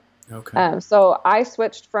for them. Okay. So I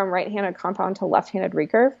switched from right-handed compound to left-handed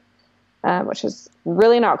recurve, which is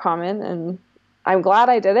really not common, and I'm glad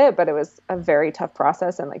I did it, but it was a very tough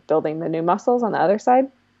process and building the new muscles on the other side.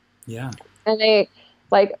 Yeah. And a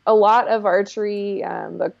lot of archery,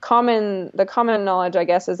 the common knowledge, I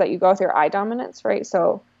guess, is that you go with your eye dominance, right?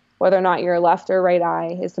 So whether or not your left or right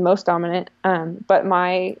eye is the most dominant. But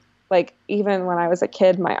even when I was a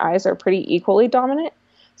kid, my eyes are pretty equally dominant.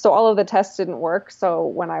 So all of the tests didn't work. So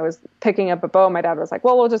when I was picking up a bow, my dad was like,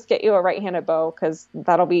 well, we'll just get you a right-handed bow because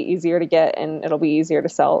that'll be easier to get and it'll be easier to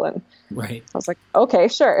sell. And right. I was like, okay,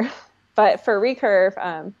 sure. But for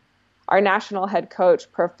recurve, our national head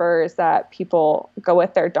coach prefers that people go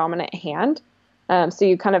with their dominant hand. So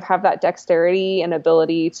you kind of have that dexterity and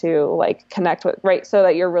ability to connect with, right, so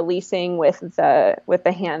that you're releasing with the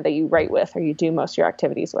hand that you write with or you do most of your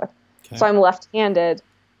activities with. Okay. So I'm left-handed.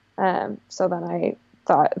 So then I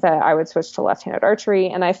thought that I would switch to left-handed archery,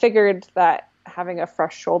 and I figured that having a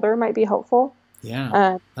fresh shoulder might be helpful.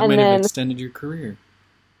 Yeah, that might have extended your career.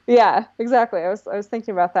 Yeah, exactly. I was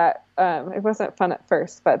thinking about that. It wasn't fun at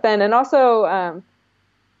first, but then, and also,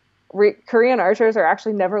 Korean archers are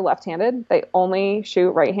actually never left-handed. They only shoot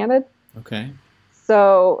right-handed. Okay.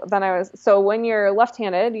 So then when you're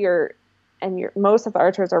left-handed, most of the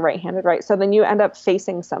archers are right-handed, right? So then you end up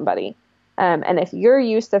facing somebody. And if you're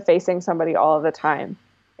used to facing somebody all of the time,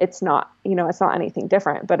 it's not, it's not anything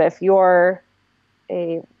different. But if you're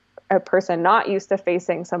a person not used to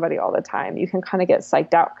facing somebody all the time, you can kind of get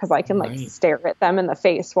psyched out because I can like stare at them in the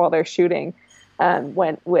face while they're shooting.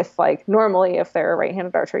 When with like normally if they're a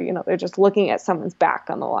right-handed archer, they're just looking at someone's back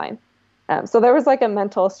on the line. So there was like a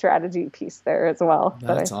mental strategy piece there as well.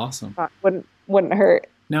 That's awesome. Wouldn't hurt.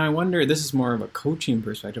 Now I wonder, this is more of a coaching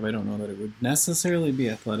perspective. I don't know that it would necessarily be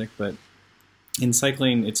athletic, but in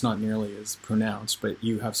cycling it's not nearly as pronounced. But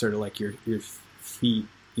you have sort of like your feet,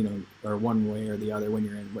 are one way or the other when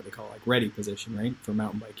you're in what they call like ready position, right? For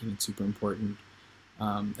mountain biking, it's super important.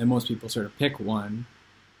 And most people sort of pick one.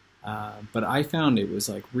 But I found it was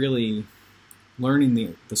like really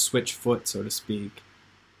learning the switch foot, so to speak,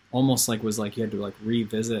 almost like was like you had to like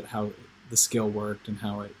revisit how the skill worked and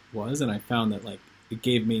how it was. And I found that like it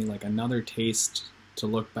gave me like another taste to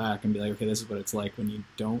look back and be like, okay, this is what it's like when you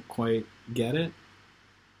don't quite get it.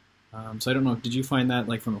 So I don't know, did you find that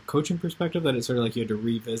like from a coaching perspective that it's sort of like you had to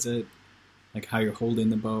revisit like how you're holding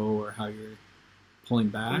the bow or how you're pulling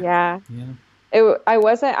back? Yeah. I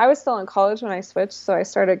was still in college when I switched, so I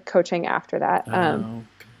started coaching after that. Okay.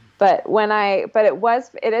 But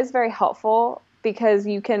it is very helpful because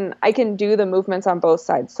I can do the movements on both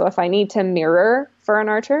sides. So if I need to mirror for an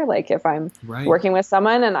archer, like if I'm working with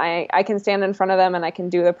someone and I can stand in front of them and I can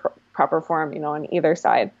do the proper form, on either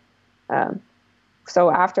side.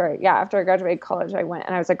 So after I graduated college, I went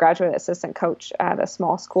and I was a graduate assistant coach at a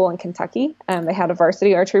small school in Kentucky. They had a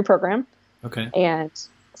varsity archery program. Okay. And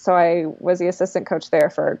so I was the assistant coach there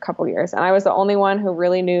for a couple years, and I was the only one who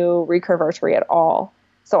really knew recurve archery at all.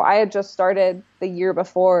 So I had just started the year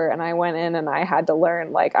before, and I went in and I had to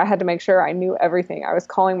learn, like I had to make sure I knew everything. I was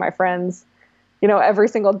calling my friends, every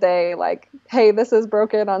single day, like, hey, this is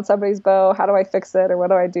broken on somebody's bow. How do I fix it? Or what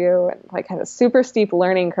do I do? And like had a super steep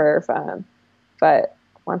learning curve. But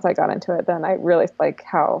once I got into it, then I really like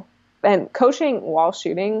and coaching while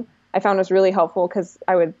shooting, I found was really helpful because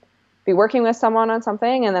I would be working with someone on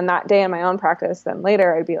something, and then that day in my own practice, then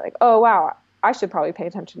later I'd be like, oh wow, I should probably pay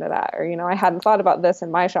attention to that, or I hadn't thought about this in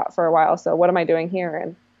my shot for a while, so what am I doing here?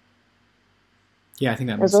 And yeah, I think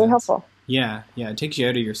that was really helpful. Yeah, it takes you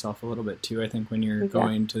out of yourself a little bit too. I think when you're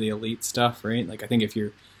going to the elite stuff, right? Like I think if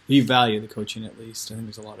you value the coaching at least, I think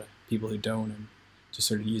there's a lot of people who don't and just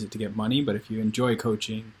sort of use it to get money. But if you enjoy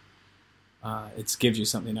coaching, it gives you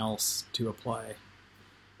something else to apply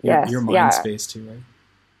your mind space to, right?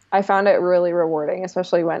 I found it really rewarding,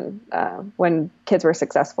 especially when kids were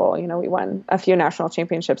successful. We won a few national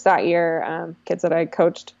championships that year. Kids that I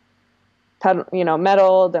coached,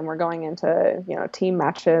 medaled, and we're going into, team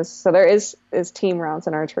matches. So there is team rounds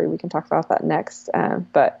in archery. We can talk about that next.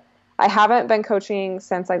 But I haven't been coaching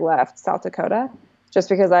since I left South Dakota, just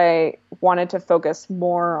because I wanted to focus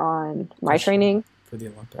more on my training for the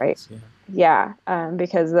Olympics. Right. Yeah.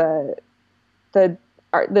 Because the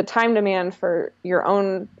time demand for your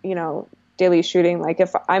own, daily shooting, like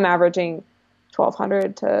if I'm averaging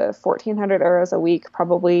 1,200 to 1,400 arrows a week,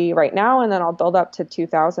 probably right now, and then I'll build up to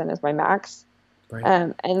 2,000 as my max.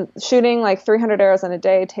 Right. And shooting like 300 arrows in a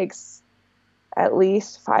day takes at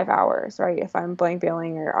least 5 hours, right? If I'm blank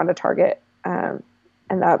bailing or on a target. And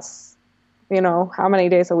that's, how many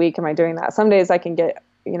days a week am I doing that? Some days I can get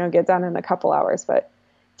done in a couple hours, but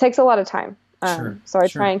it takes a lot of time. So I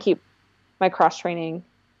try and keep my cross training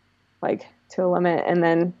like to a limit, and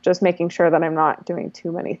then just making sure that I'm not doing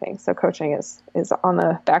too many things. So coaching is on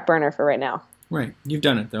the back burner for right now. Right. You've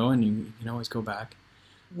done it though, and you can always go back.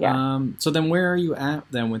 Yeah. So then where are you at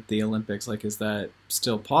then with the Olympics? Like, is that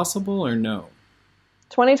still possible or no?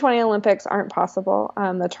 2020 Olympics aren't possible.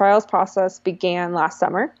 The trials process began last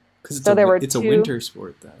summer. Because it's a winter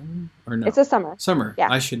sport then, or no? It's a summer. Summer.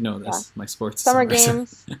 Yeah. I should know this. Yeah. My sports. Summer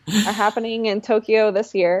games are happening in Tokyo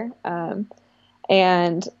this year,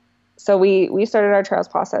 and so we started our trials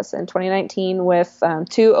process in 2019 with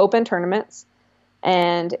 2 open tournaments.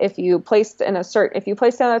 And if you placed in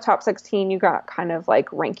the top 16, you got kind of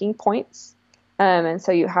like ranking points. And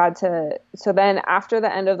so you had to. So then after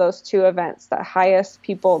the end of those 2 events, the highest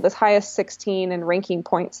 16 in ranking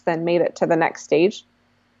points then made it to the next stage.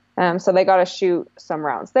 So they got to shoot some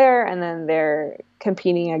rounds there, and then they're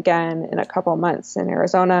competing again in a couple months in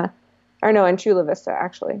Arizona, in Chula Vista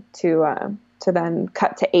actually, to then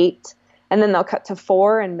cut to 8, and then they'll cut to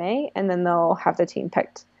 4 in May, and then they'll have the team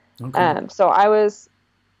picked. Okay.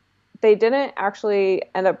 They didn't actually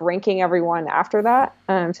end up ranking everyone after that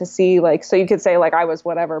to see so you could say I was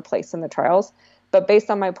whatever place in the trials, but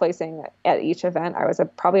based on my placing at each event, I was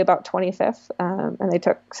probably about 25th, and they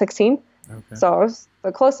took 16. Okay. So I was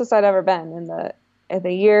the closest I'd ever been in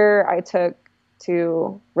the year I took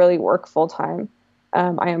to really work full time.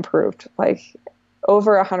 I improved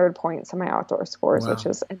over 100 points in my outdoor scores, Wow. which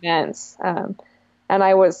is immense. And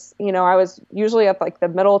I was usually at like the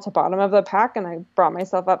middle to bottom of the pack, and I brought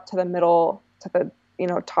myself up to the middle to the,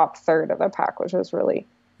 top third of the pack, which was really,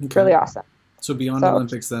 really awesome. So beyond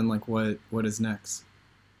Olympics, then, like what is next?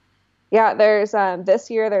 Yeah, there's this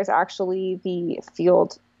year there's actually the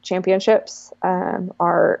field championships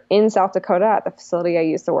are in South Dakota at the facility I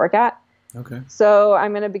used to work at. Okay. So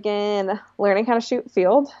I'm going to begin learning how to shoot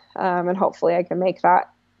field, and hopefully I can make that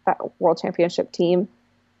world championship team.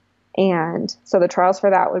 And so the trials for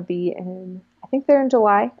that would be I think they're in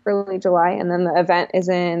July, early July, and then the event is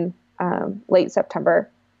in late September.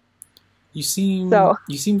 You seem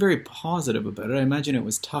very positive about it. I imagine it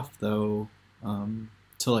was tough though,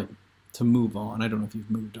 to move on. I don't know if you've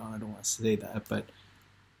moved on. I don't want to say that, but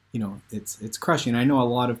it's crushing. I know a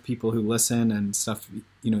lot of people who listen and stuff,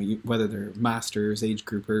 whether they're masters, age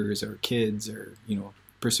groupers, or kids, or,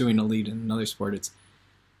 pursuing a lead in another sport, it's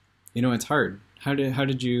hard. How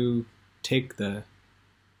did you take that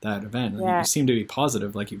event? Yeah. You seem to be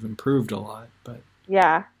positive, like you've improved a lot, but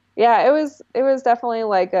yeah, it was definitely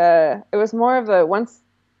like it was more of a, once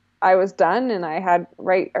I was done and I had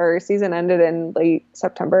our season ended in late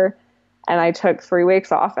September, and I took 3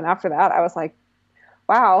 weeks off, and after that I was like,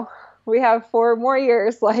 wow, we have 4 more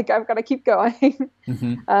years. Like, I've got to keep going.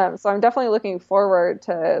 Mm-hmm. So I'm definitely looking forward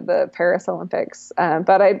to the Paris Olympics.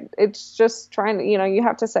 But it's just trying to, you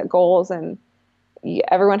have to set goals, and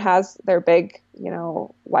everyone has their big,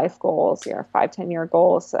 life goals, 5-10 year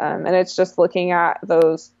goals. And it's just looking at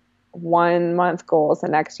those 1 month goals, the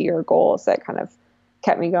next year goals, that kind of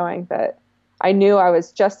kept me going. But I knew I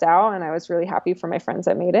was just out, and I was really happy for my friends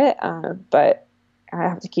that made it. But I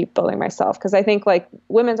have to keep building myself, because I think like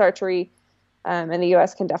women's archery in the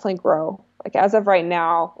U.S. can definitely grow. Like, as of right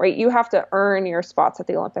now, right, you have to earn your spots at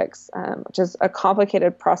the Olympics, which is a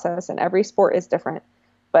complicated process, and every sport is different.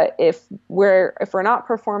 But if we're not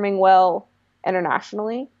performing well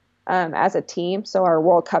internationally as a team, so our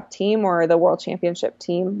World Cup team or the World Championship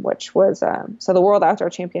team, which was so the World Outdoor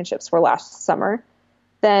Championships were last summer,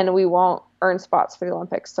 then we won't earn spots for the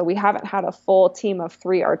Olympics. So we haven't had a full team of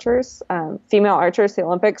 3 archers, female archers, to the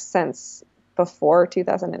Olympics since before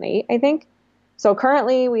 2008, I think. So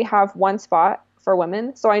currently we have 1 spot for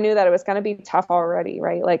women. So I knew that it was going to be tough already,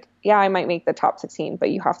 right? Like, yeah, I might make the top 16,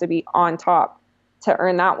 but you have to be on top to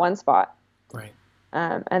earn that 1 spot. Right.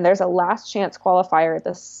 And there's a last chance qualifier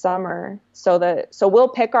this summer. So we'll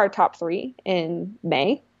pick our top 3 in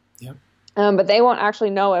May. Yep. But they won't actually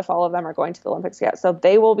know if all of them are going to the Olympics yet. So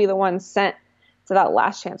they will be the ones sent to that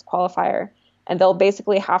last chance qualifier, and they'll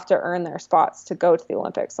basically have to earn their spots to go to the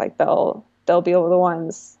Olympics. Like, they'll be the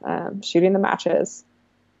ones shooting the matches.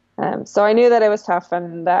 So I knew that it was tough,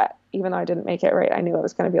 and that even though I didn't make it, right, I knew it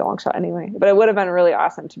was going to be a long shot anyway. But it would have been really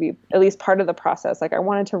awesome to be at least part of the process. Like, I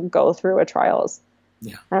wanted to go through a trials,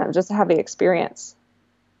 just to have the experience.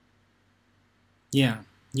 Yeah.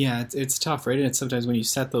 Yeah, it's tough, right? And it's sometimes when you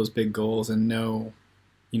set those big goals and know,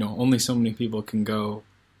 only so many people can go,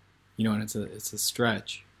 and it's a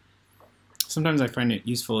stretch. Sometimes I find it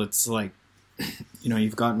useful. It's like,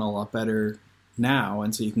 you've gotten a lot better now,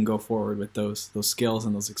 and so you can go forward with those skills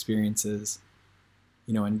and those experiences,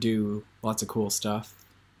 and do lots of cool stuff,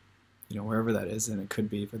 wherever that is, and it could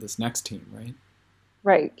be for this next team, right?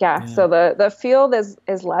 Right. Yeah. So the field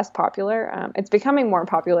is less popular. It's becoming more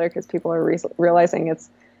popular because people are realizing it's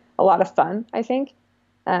a lot of fun, I think.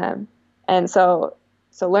 And so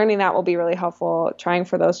learning that will be really helpful. Trying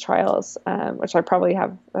for those trials, which I probably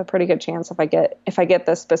have a pretty good chance if I get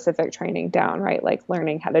the specific training down, right? Like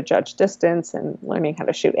learning how to judge distance and learning how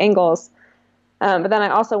to shoot angles. But then I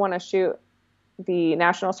also want to shoot the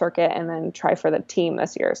national circuit and then try for the team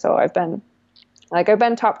this year. So I've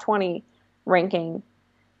been top 20 ranking.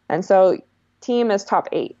 And so team is top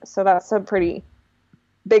 8. So that's a pretty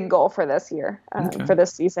big goal for this year, for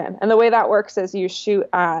this season. And the way that works is you shoot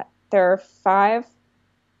there are 5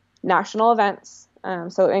 national events.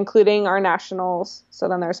 So including our nationals. So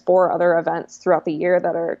then there's 4 other events throughout the year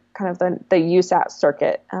that are kind of the USAT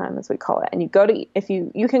circuit, as we call it. And you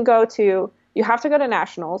have to go to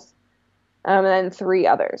nationals, and then 3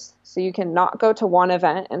 others. So you can not go to one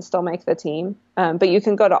event and still make the team, but you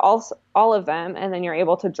can go to all of them, and then you're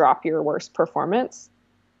able to drop your worst performance.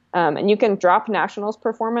 And you can drop nationals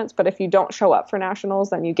performance, but if you don't show up for nationals,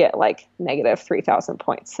 then you get like negative 3,000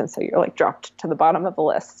 points, and so you're like dropped to the bottom of the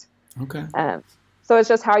list. Okay. So it's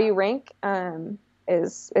just how you rank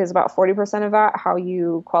is about 40% of that. How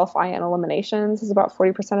you qualify in eliminations is about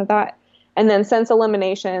 40% of that. And then since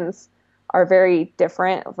eliminations are very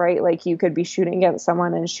different, right? Like you could be shooting against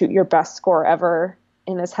someone and shoot your best score ever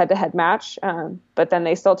in this head-to-head match, but then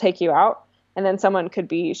they still take you out. and then someone could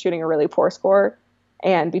be shooting a really poor score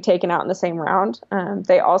and be taken out in the same round.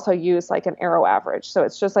 They also use like an arrow average. So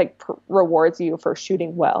it's just like rewards you for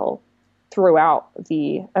shooting well throughout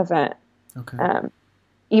the event. Okay.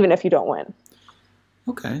 Even if you don't win.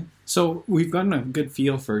 Okay. So we've gotten a good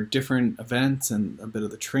feel for different events and a bit of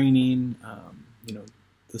the training,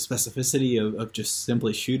 the specificity of just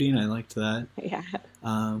simply shooting. I liked that. Yeah.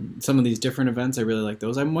 Some of these different events, I really like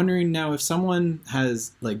those. I'm wondering now if someone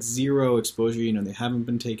has like zero exposure, they haven't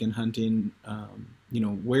been taken hunting,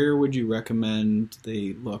 where would you recommend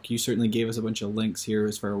they look? You certainly gave us a bunch of links here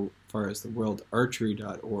as far as the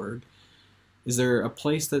worldarchery.org. Is there a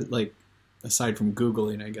place that, like, aside from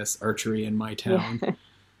Googling, I guess, archery in my town,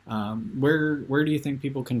 where do you think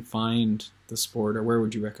people can find the sport, or where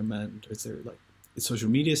would you recommend? Is there like social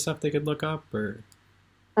media stuff they could look up, or?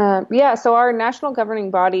 So our national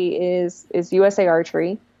governing body is USA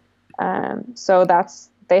Archery. So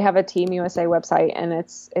they have a Team USA website, and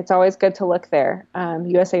it's always good to look there.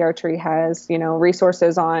 USA Archery has,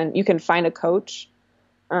 resources on, you can find a coach,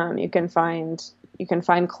 you can find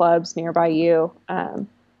clubs nearby you,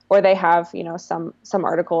 or they have, some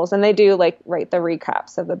articles, and they do like write the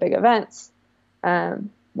recaps of the big events.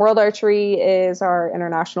 World Archery is our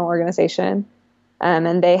international organization,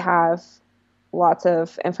 and they have lots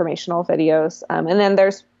of informational videos. And then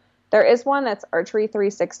there is one that's Archery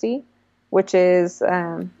 360, which is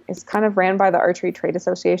kind of ran by the Archery Trade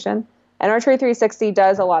Association. And Archery 360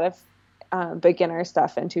 does a lot of beginner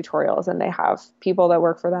stuff and tutorials, and they have people that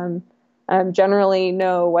work for them generally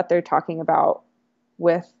know what they're talking about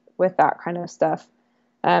with that kind of stuff.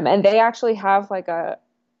 And they actually have like an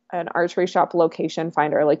archery shop location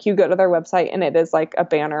finder. Like, you go to their website and it is like a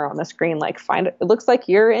banner on the screen, like it looks like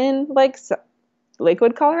you're in like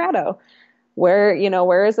Lakewood, Colorado, where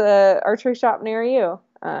is a archery shop near you.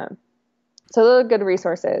 So those are good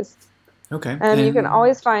resources. Okay. And you can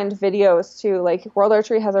always find videos too. Like, World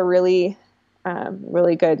Archery has a really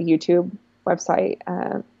good YouTube website,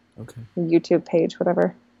 YouTube page,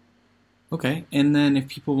 whatever. Okay. And then if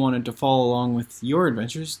people wanted to follow along with your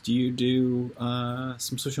adventures, do you do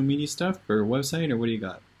some social media stuff or website, or what do you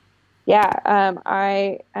got? Yeah,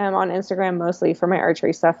 I am on Instagram mostly for my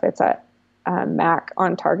archery stuff. It's at Mac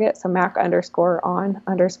on Target. So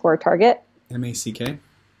Mac_on_target. MACK?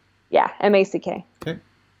 Yeah, MACK. Okay.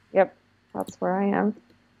 Yep. That's where I am.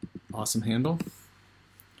 Awesome handle.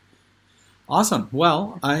 Awesome.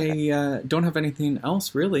 Well, I don't have anything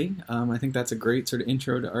else really. I think that's a great sort of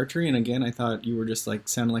intro to archery. And again, I thought you were just like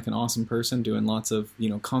sounding like an awesome person doing lots of,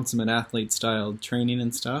 consummate athlete style training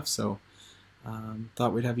and stuff. So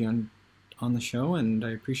thought we'd have you on the show, and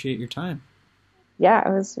I appreciate your time. Yeah,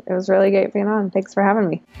 it was really great being on. Thanks for having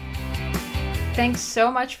me. Thanks so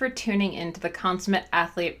much for tuning into the Consummate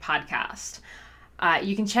Athlete podcast.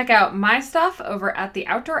 You can check out my stuff over at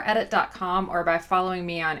theoutdooredit.com or by following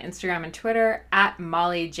me on Instagram and Twitter at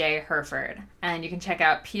Molly J. Herford. And you can check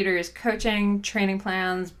out Peter's coaching, training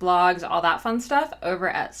plans, blogs, all that fun stuff over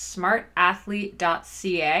at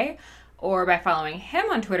smartathlete.ca or by following him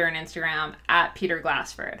on Twitter and Instagram at Peter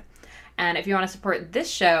Glassford. And if you want to support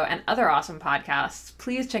this show and other awesome podcasts,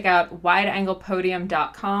 please check out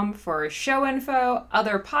wideanglepodium.com for show info,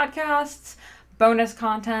 other podcasts, bonus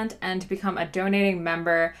content, and to become a donating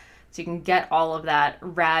member so you can get all of that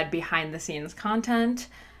rad behind the scenes content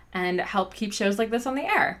and help keep shows like this on the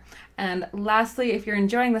air. And lastly, if you're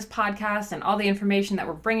enjoying this podcast and all the information that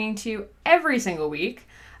we're bringing to you every single week,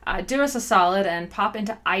 do us a solid and pop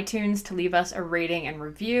into iTunes to leave us a rating and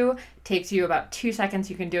review. It takes you about 2 seconds.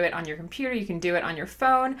 You can do it on your computer, you can do it on your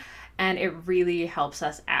phone, and it really helps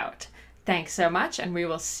us out. Thanks so much, and we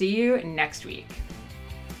will see you next week.